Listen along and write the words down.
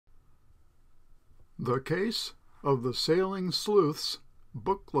The Case of the Sailing Sleuths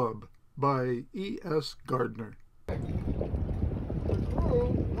Book Club by E.S. Gardner. The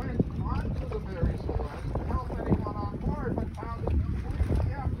crew went onto the Mary Celeste to help anyone on board, but found it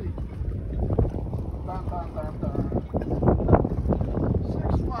completely empty. Dun, dun, dun, dun.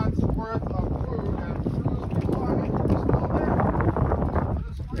 6 months worth of food and crew's belongings were still there.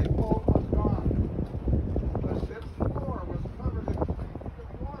 The slave boat was gone. The ship's floor was covered in 3 feet of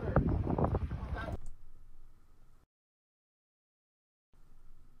water.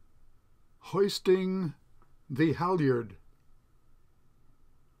 Hoisting the Halyard.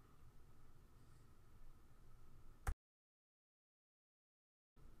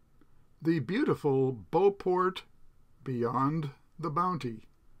 The beautiful Beauport beyond the Bounty.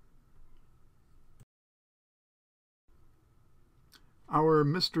 Our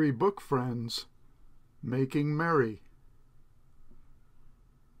mystery book friends making merry.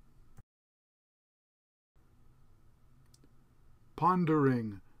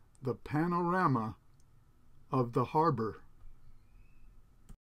 Pondering the panorama of the harbor.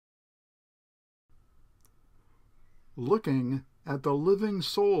 Looking at the living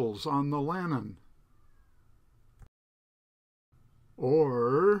souls on the Lannon.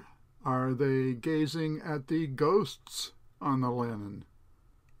 Or are they gazing at the ghosts on the Lannon?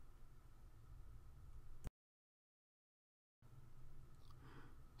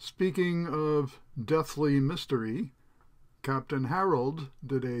 Speaking of deathly mystery, Captain Harold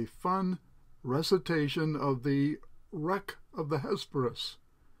did a fun recitation of the wreck of the Hesperus.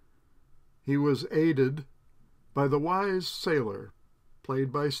 He was aided by the wise sailor,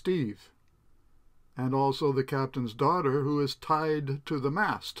 played by Steve, and also the captain's daughter, who is tied to the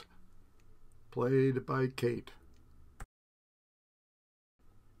mast, played by Kate.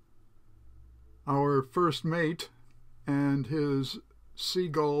 Our first mate and his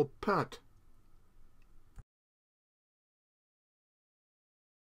seagull pet.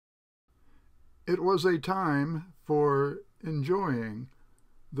 It was a time for enjoying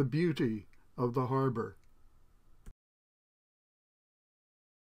the beauty of the harbor.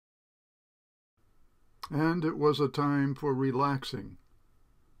 And it was a time for relaxing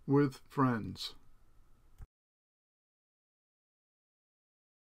with friends.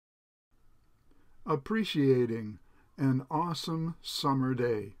 Appreciating an awesome summer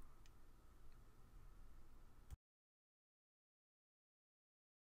day.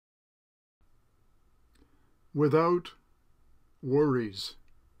 Without worries.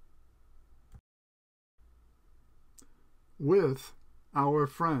 With our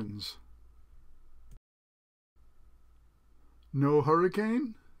friends. No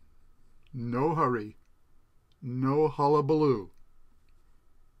hurricane, no hurry, no hullabaloo.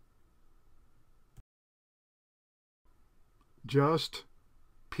 Just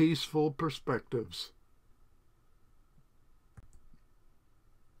peaceful perspectives.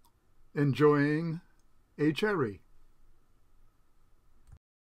 Enjoying a cherry.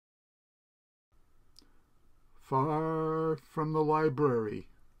 Far from the library.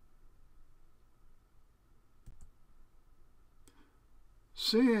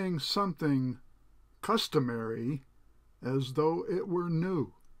 Seeing something customary as though it were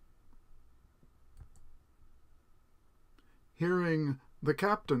new. Hearing the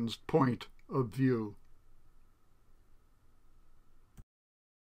captain's point of view.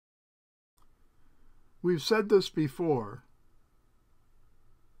 We've said this before.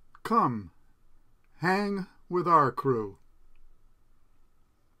 Come, hang with our crew,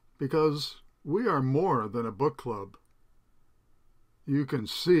 because we are more than a book club. You can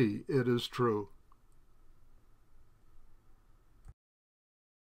see it is true.